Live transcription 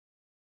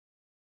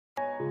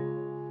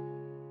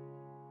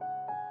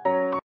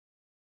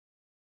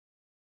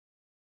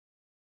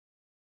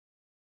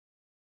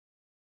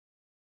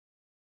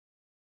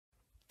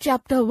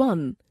Chapter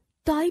 1.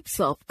 Types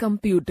of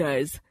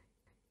Computers.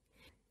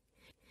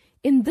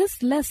 In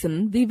this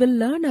lesson, we will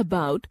learn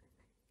about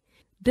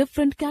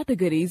different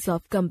categories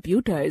of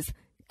computers: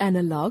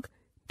 analog,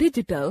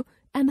 digital,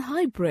 and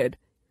hybrid,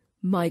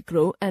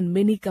 micro and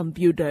mini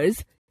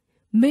computers,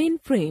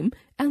 mainframe,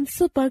 and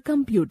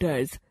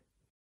supercomputers.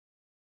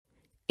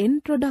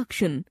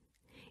 Introduction.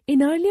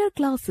 In earlier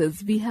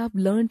classes, we have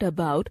learned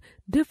about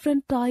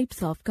different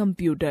types of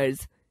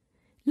computers.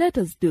 Let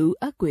us do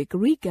a quick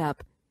recap.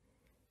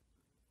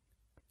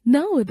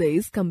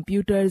 Nowadays,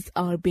 computers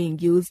are being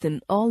used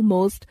in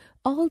almost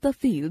all the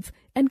fields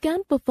and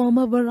can perform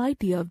a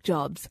variety of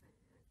jobs.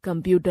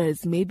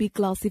 Computers may be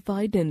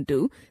classified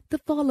into the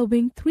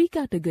following three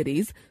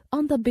categories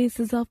on the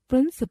basis of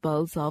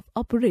principles of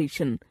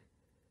operation: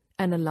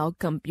 analog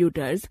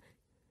computers,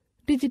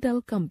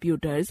 digital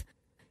computers,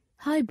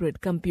 hybrid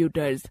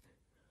computers.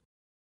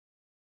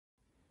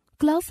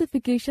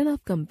 Classification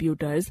of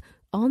computers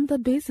on the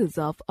basis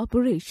of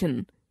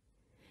operation.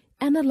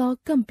 Analog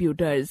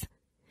computers.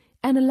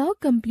 Analog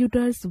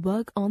computers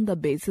work on the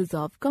basis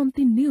of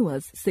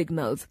continuous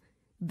signals.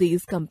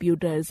 These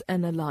computers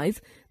analyze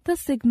the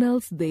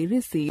signals they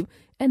receive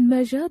and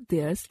measure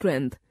their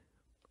strength.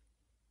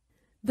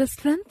 The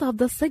strength of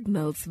the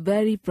signals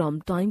vary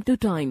from time to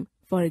time.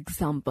 For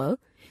example,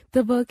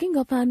 the working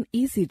of an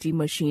ECG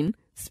machine,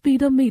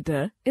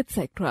 speedometer,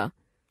 etc.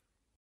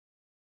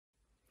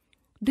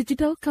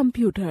 Digital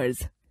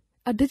computers.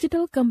 A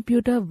digital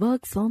computer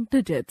works on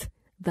digits,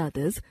 that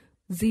is,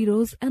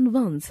 zeros and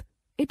ones.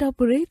 It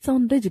operates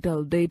on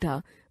digital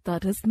data,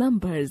 that is,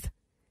 numbers.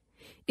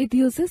 It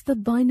uses the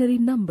binary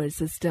number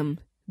system.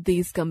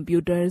 These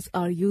computers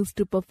are used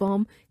to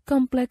perform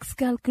complex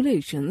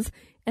calculations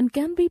and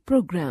can be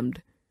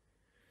programmed.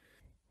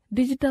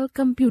 Digital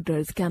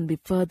computers can be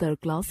further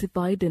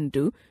classified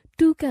into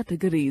two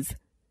categories: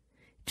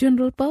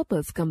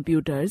 general-purpose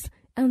computers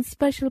and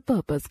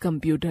special-purpose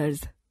computers.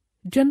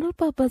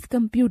 General-purpose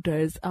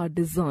computers are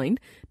designed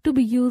to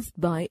be used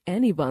by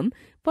anyone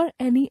for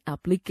any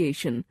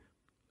application.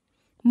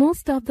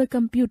 Most of the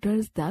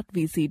computers that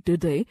we see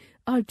today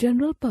are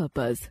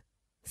general-purpose.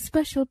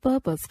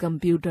 Special-purpose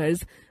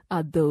computers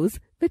are those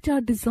which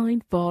are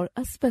designed for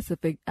a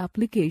specific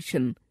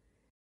application.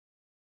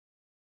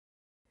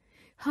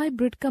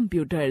 Hybrid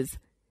computers.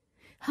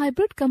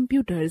 Hybrid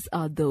computers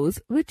are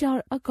those which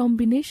are a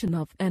combination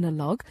of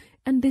analog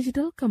and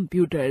digital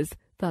computers.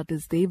 That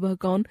is, they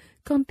work on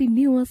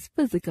continuous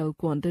physical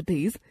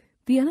quantities,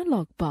 the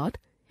analog part,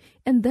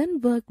 and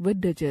then work with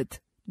digits,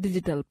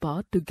 digital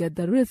part, to get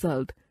the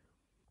result.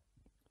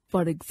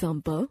 For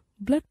example,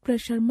 blood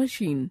pressure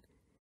machine.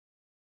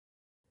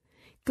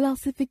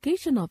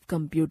 Classification of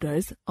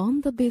computers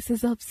on the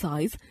basis of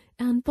size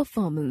and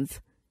performance.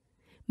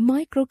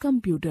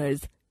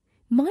 Microcomputers.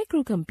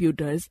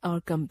 Microcomputers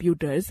are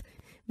computers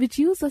which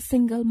use a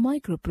single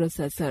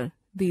microprocessor.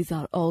 These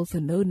are also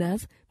known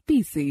as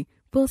PC,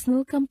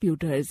 personal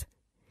computers.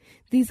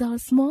 These are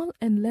small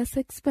and less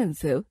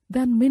expensive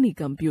than mini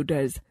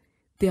computers.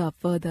 They are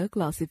further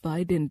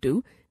classified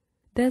into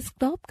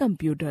desktop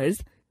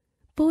computers,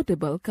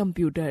 portable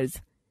computers.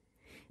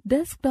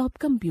 Desktop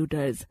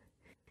computers.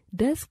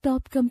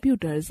 Desktop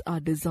computers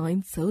are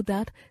designed so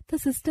that the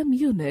system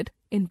unit,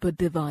 input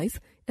device,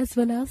 as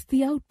well as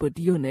the output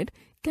unit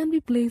can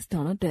be placed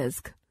on a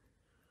desk.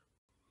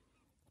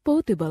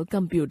 Portable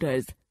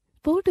computers.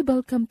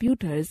 Portable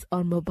computers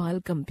or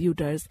mobile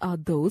computers are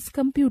those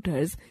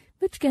computers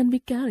which can be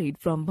carried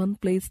from one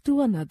place to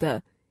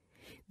another.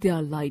 They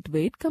are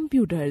lightweight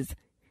computers.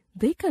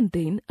 They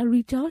contain a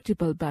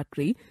rechargeable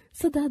battery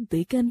so that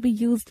they can be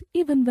used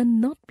even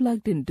when not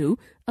plugged into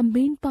a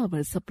main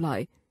power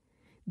supply.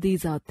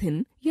 These are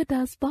thin yet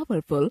as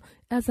powerful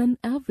as an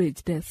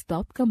average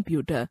desktop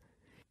computer.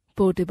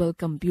 Portable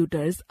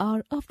computers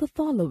are of the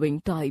following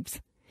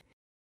types.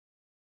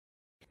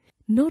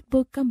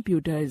 Notebook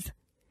computers.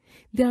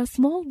 They are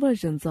small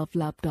versions of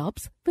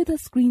laptops with a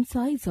screen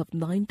size of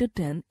 9 to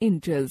 10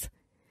 inches.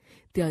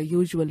 They are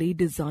usually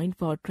designed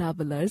for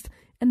travelers,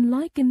 and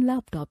like in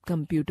laptop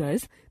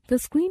computers, the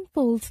screen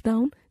folds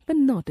down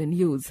when not in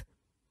use.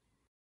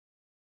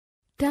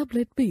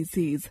 Tablet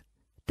PCs.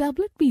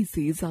 Tablet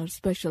PCs are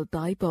special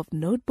type of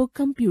notebook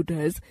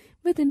computers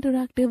with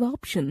interactive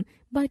option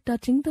by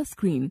touching the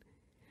screen.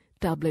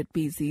 Tablet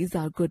PCs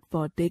are good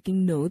for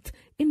taking notes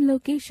in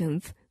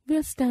locations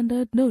where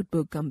standard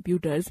notebook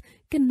computers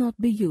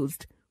cannot be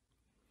used.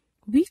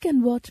 We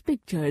can watch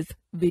pictures,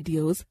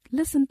 videos,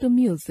 listen to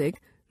music,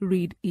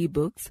 read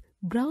e-books,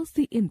 browse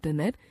the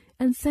internet,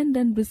 and send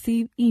and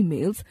receive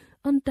emails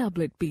on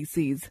tablet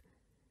PCs.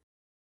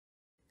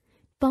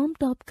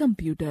 Palm-top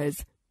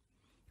computers.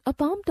 A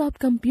palm-top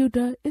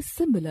computer is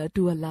similar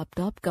to a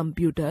laptop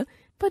computer,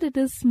 but it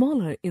is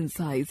smaller in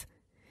size.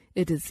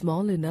 It is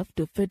small enough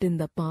to fit in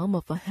the palm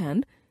of a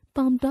hand.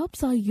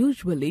 Palm-tops are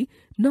usually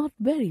not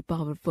very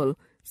powerful,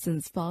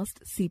 since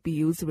fast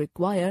CPUs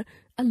require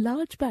a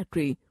large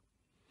battery.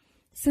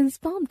 Since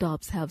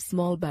palm-tops have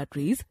small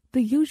batteries,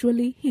 they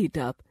usually heat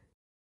up.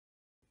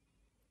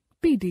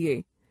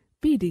 PDA.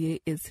 PDA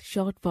is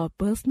short for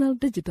Personal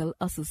Digital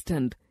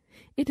Assistant.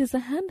 It is a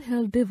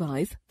handheld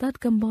device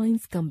that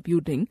combines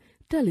computing,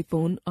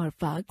 telephone or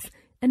fax,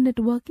 and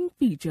networking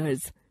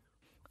features.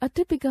 A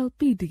typical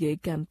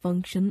PDA can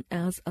function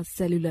as a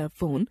cellular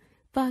phone,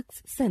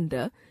 fax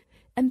sender,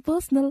 and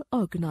personal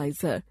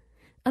organizer.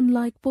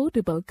 Unlike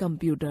portable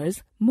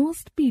computers,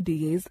 most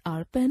PDAs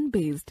are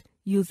pen-based,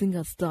 using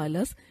a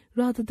stylus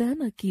rather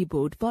than a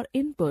keyboard for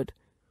input.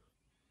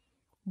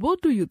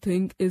 What do you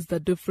think is the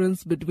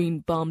difference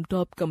between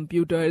palm-top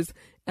computers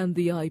and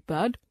the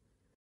iPad?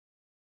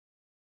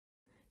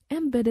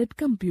 Embedded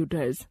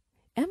computers.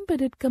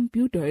 Embedded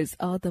computers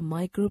are the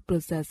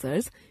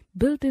microprocessors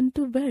built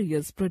into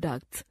various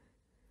products.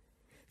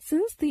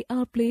 Since they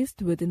are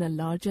placed within a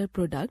larger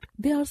product,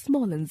 they are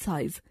small in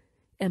size.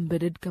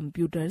 Embedded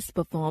computers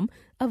perform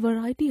a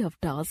variety of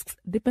tasks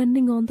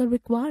depending on the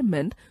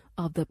requirement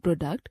of the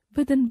product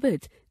within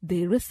which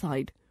they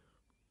reside.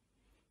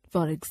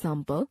 For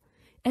example,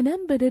 an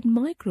embedded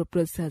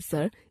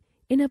microprocessor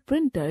in a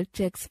printer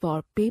checks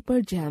for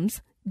paper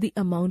jams, the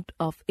amount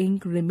of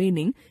ink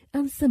remaining,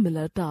 and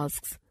similar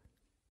tasks.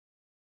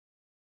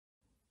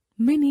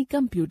 Mini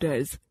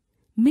computers.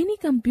 Mini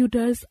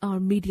computers are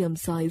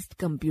medium-sized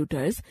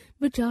computers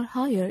which are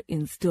higher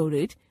in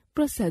storage,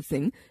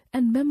 processing,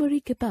 and memory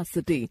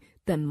capacity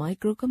than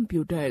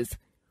microcomputers.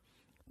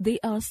 They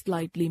are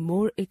slightly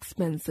more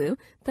expensive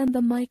than the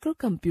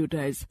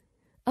microcomputers.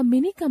 A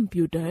mini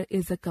computer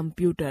is a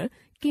computer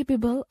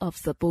capable of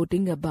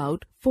supporting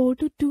about 4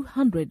 to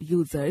 200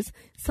 users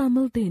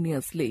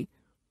simultaneously.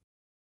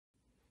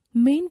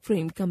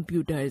 Mainframe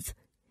computers.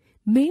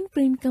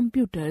 Mainframe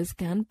computers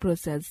can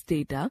process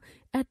data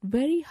at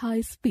very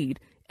high speed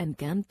and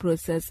can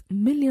process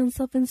millions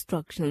of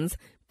instructions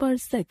per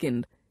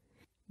second.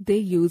 They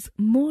use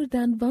more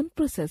than one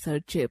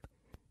processor chip.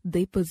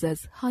 They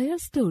possess higher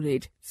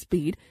storage,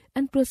 speed,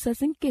 and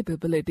processing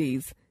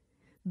capabilities.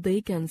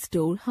 They can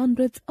store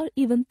hundreds or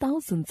even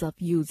thousands of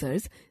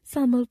users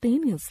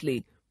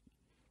simultaneously.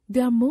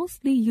 They are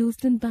mostly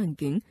used in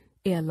banking,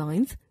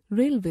 airlines,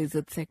 railways,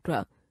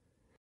 etc.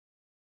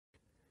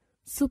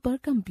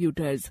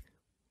 Supercomputers.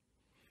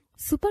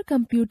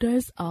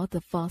 Supercomputers are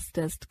the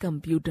fastest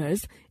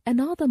computers and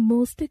are the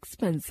most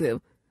expensive.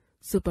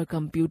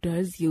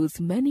 Supercomputers use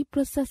many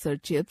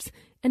processor chips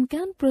and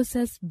can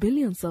process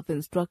billions of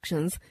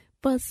instructions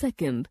per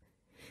second.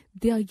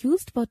 They are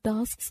used for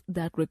tasks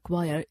that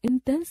require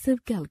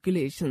intensive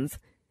calculations.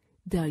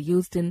 They are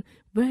used in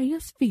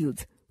various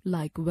fields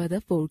like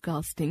weather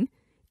forecasting,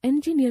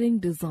 engineering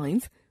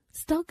designs,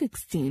 stock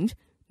exchange,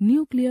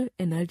 nuclear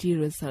energy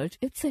research,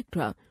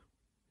 etc.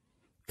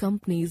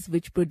 Companies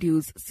which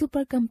produce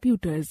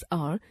supercomputers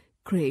are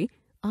Cray,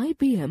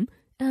 IBM,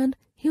 and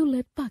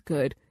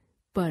Hewlett-Packard.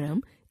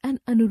 Param and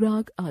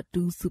Anurag are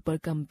two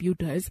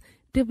supercomputers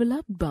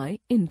developed by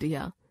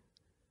India.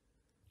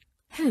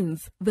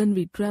 Hence, when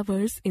we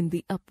traverse in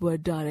the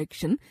upward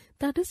direction,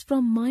 that is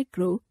from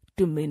micro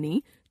to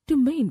mini to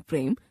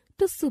mainframe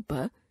to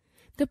super,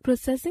 the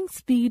processing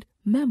speed,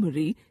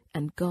 memory,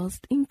 and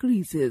cost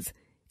increases,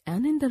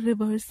 and in the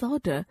reverse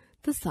order,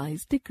 the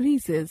size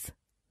decreases.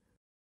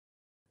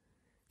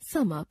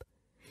 Sum up.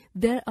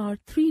 There are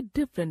three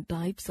different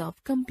types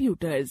of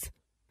computers.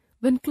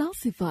 When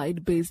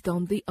classified based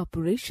on the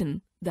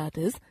operation, that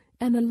is,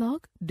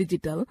 analog,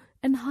 digital,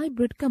 and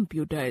hybrid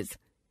computers.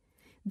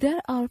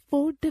 There are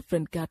four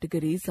different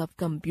categories of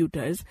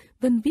computers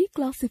when we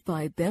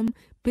classify them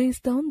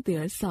based on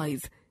their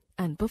size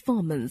and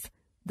performance,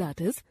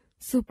 that is,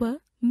 super,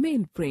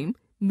 mainframe,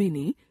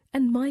 mini,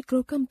 and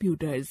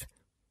microcomputers.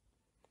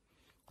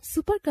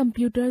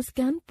 Supercomputers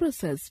can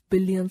process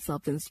billions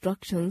of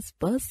instructions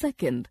per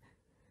second.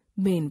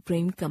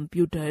 Mainframe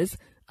computers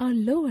are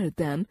lower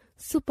than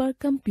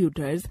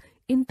supercomputers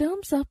in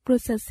terms of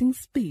processing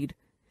speed.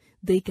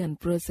 They can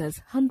process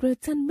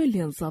hundreds and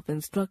millions of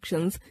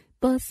instructions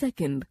per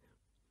second.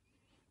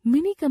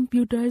 Mini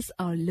computers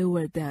are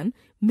lower than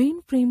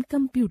mainframe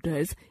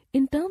computers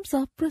in terms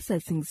of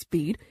processing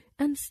speed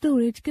and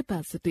storage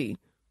capacity.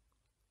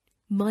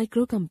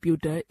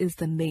 Microcomputer is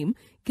the name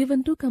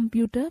given to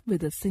computer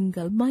with a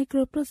single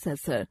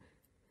microprocessor.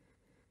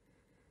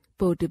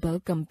 Portable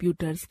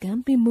computers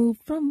can be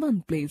moved from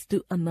one place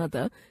to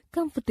another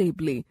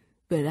comfortably,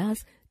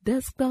 whereas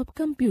desktop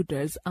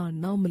computers are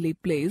normally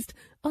placed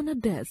on a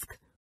desk.